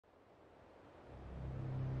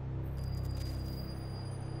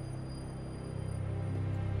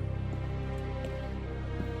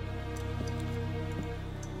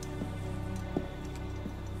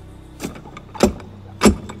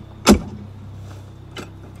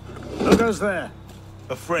goes there?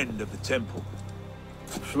 A friend of the temple.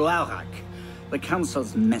 Fluarak. The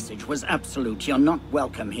Council's message was absolute. You're not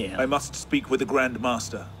welcome here. I must speak with the Grand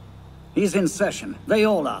Master. He's in session. They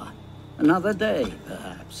all are. Another day,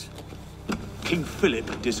 perhaps. King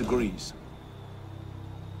Philip disagrees.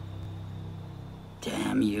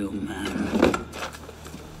 Damn you, man.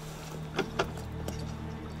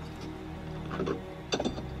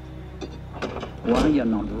 Why you're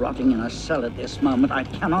not rotting in a cell at this moment, I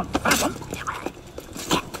cannot fathom.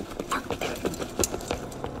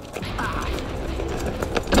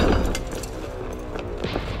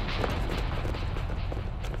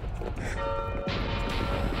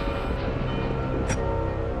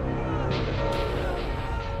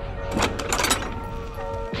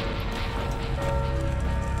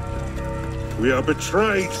 We are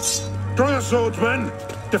betrayed! Draw your swords, men!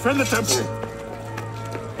 Defend the temple!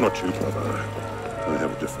 Not you, brother. I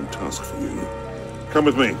have a different task for you. Come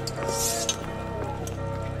with me.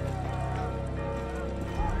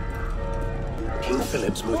 King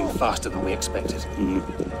Philip's moving faster than we expected.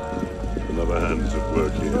 Another hand is at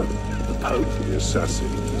work here. The Pope? The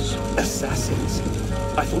assassins. Assassins?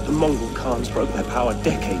 I thought the Mongol Khans broke their power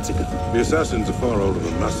decades ago. The assassins are far older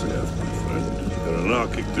than Masyaf, my friend. Their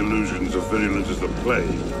anarchic delusions are virulent as the plague,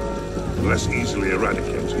 and less easily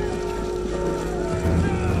eradicated.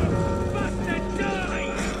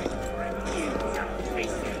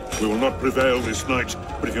 We will not prevail this night,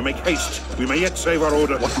 but if you make haste, we may yet save our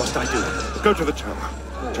order. What must I do? Go to the tower.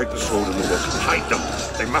 Take the sword and the book. Hide them.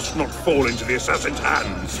 They must not fall into the assassin's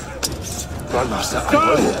hands. Grandmaster, I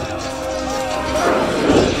Go! will.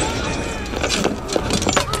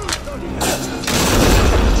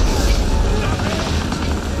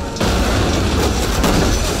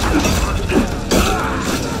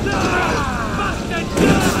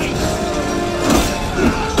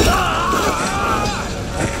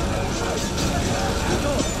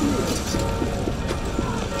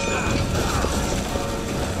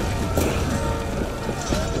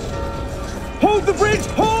 Hold the bridge!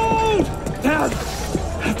 Hold! Dad!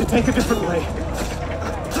 I have to take a different way.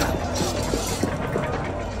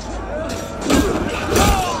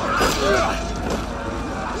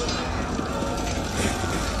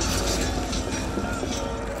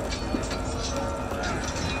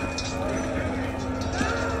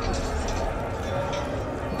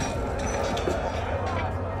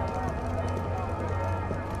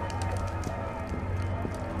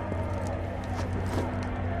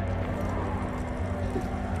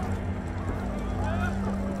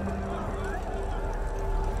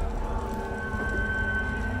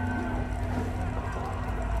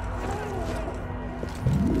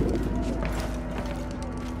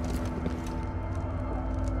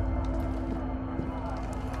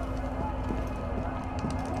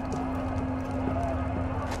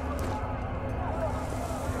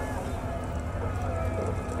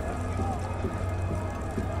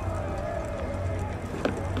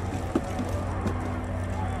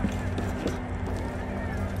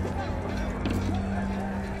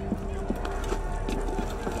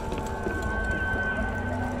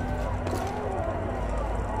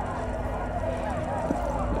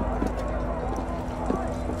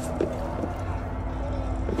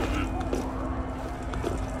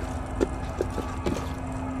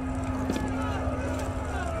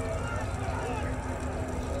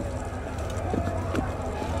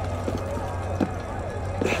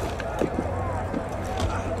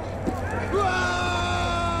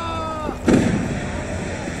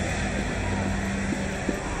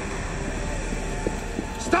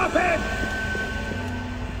 Stop him!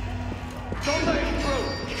 Don't let him through!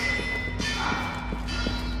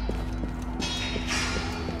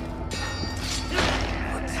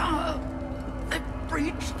 The tower! They've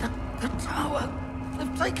breached the tower!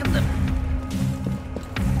 They've taken the...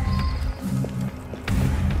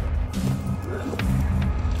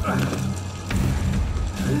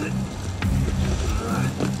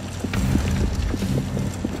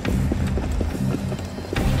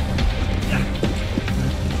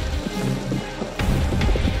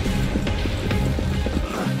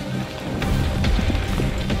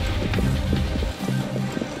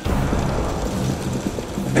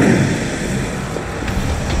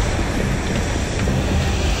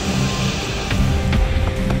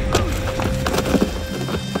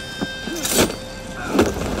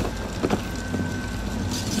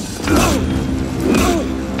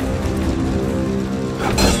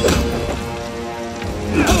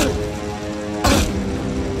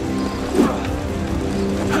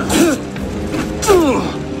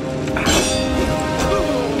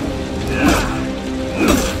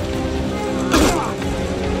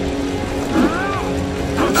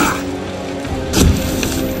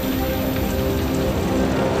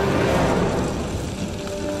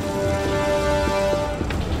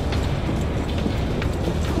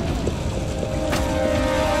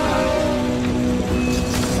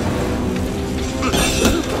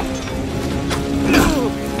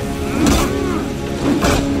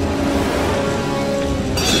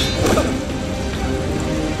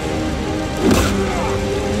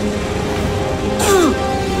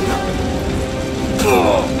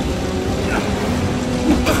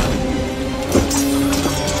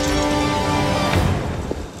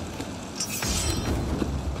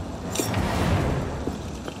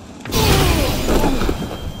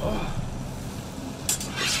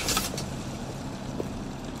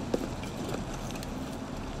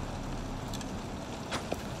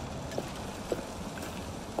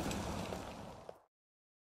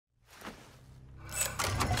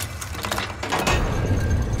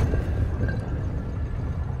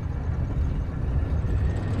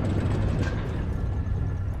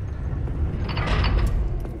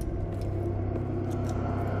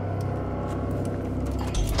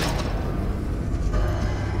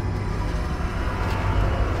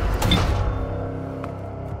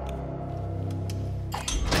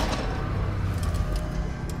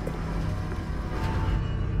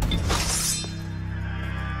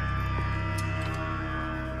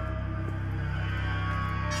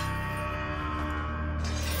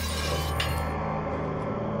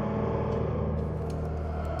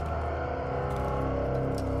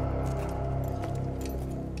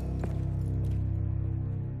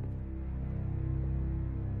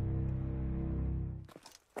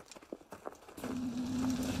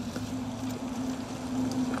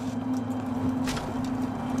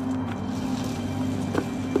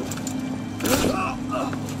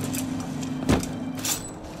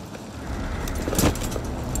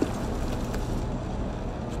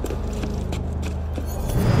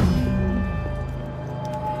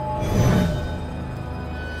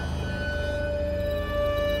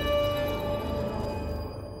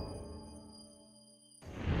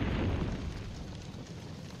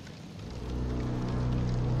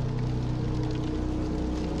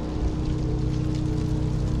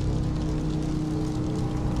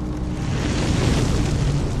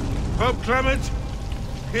 Clement,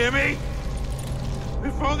 hear me?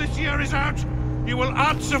 Before this year is out, you will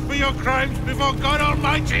answer for your crimes before God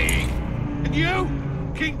Almighty! And you,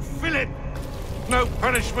 King Philip, no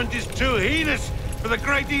punishment is too heinous for the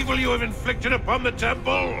great evil you have inflicted upon the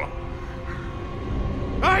temple.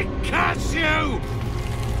 I curse you!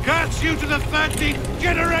 Curse you to the 13th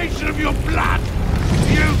generation of your blood!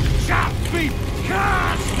 You shall be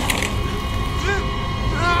cursed!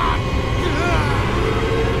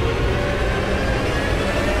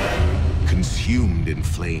 Consumed in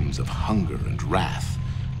flames of hunger and wrath,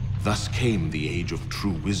 thus came the age of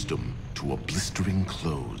true wisdom to a blistering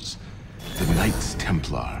close. The Knights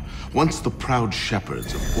Templar, once the proud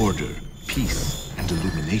shepherds of order, peace, and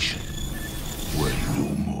illumination, were no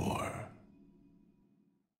more.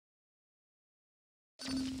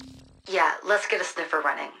 Yeah, let's get a sniffer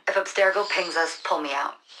running. If Abstergo pings us, pull me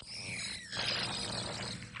out.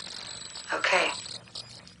 Okay.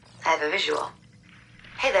 I have a visual.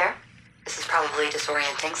 Hey there. This is probably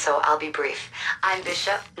disorienting, so I'll be brief. I'm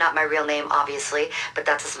Bishop, not my real name, obviously, but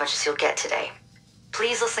that's as much as you'll get today.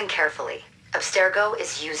 Please listen carefully. Abstergo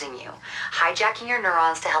is using you, hijacking your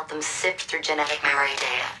neurons to help them sift through genetic memory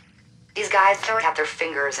data. These guys have their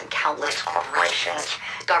fingers in countless corporations,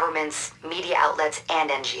 governments, media outlets,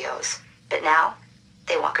 and NGOs. But now,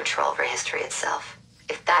 they want control over history itself.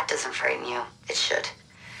 If that doesn't frighten you, it should.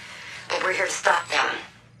 But we're here to stop them,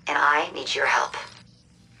 and I need your help.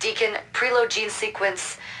 Deacon, preload gene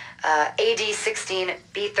sequence, AD16,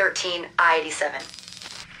 B13,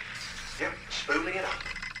 I87. Yep, spooling it up.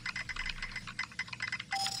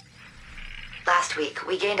 Last week,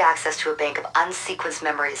 we gained access to a bank of unsequenced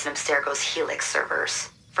memories in Abstergo's Helix servers.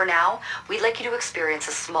 For now, we'd like you to experience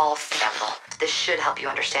a small sample. This should help you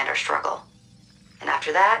understand our struggle. And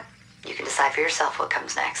after that, you can decide for yourself what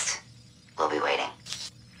comes next. We'll be waiting.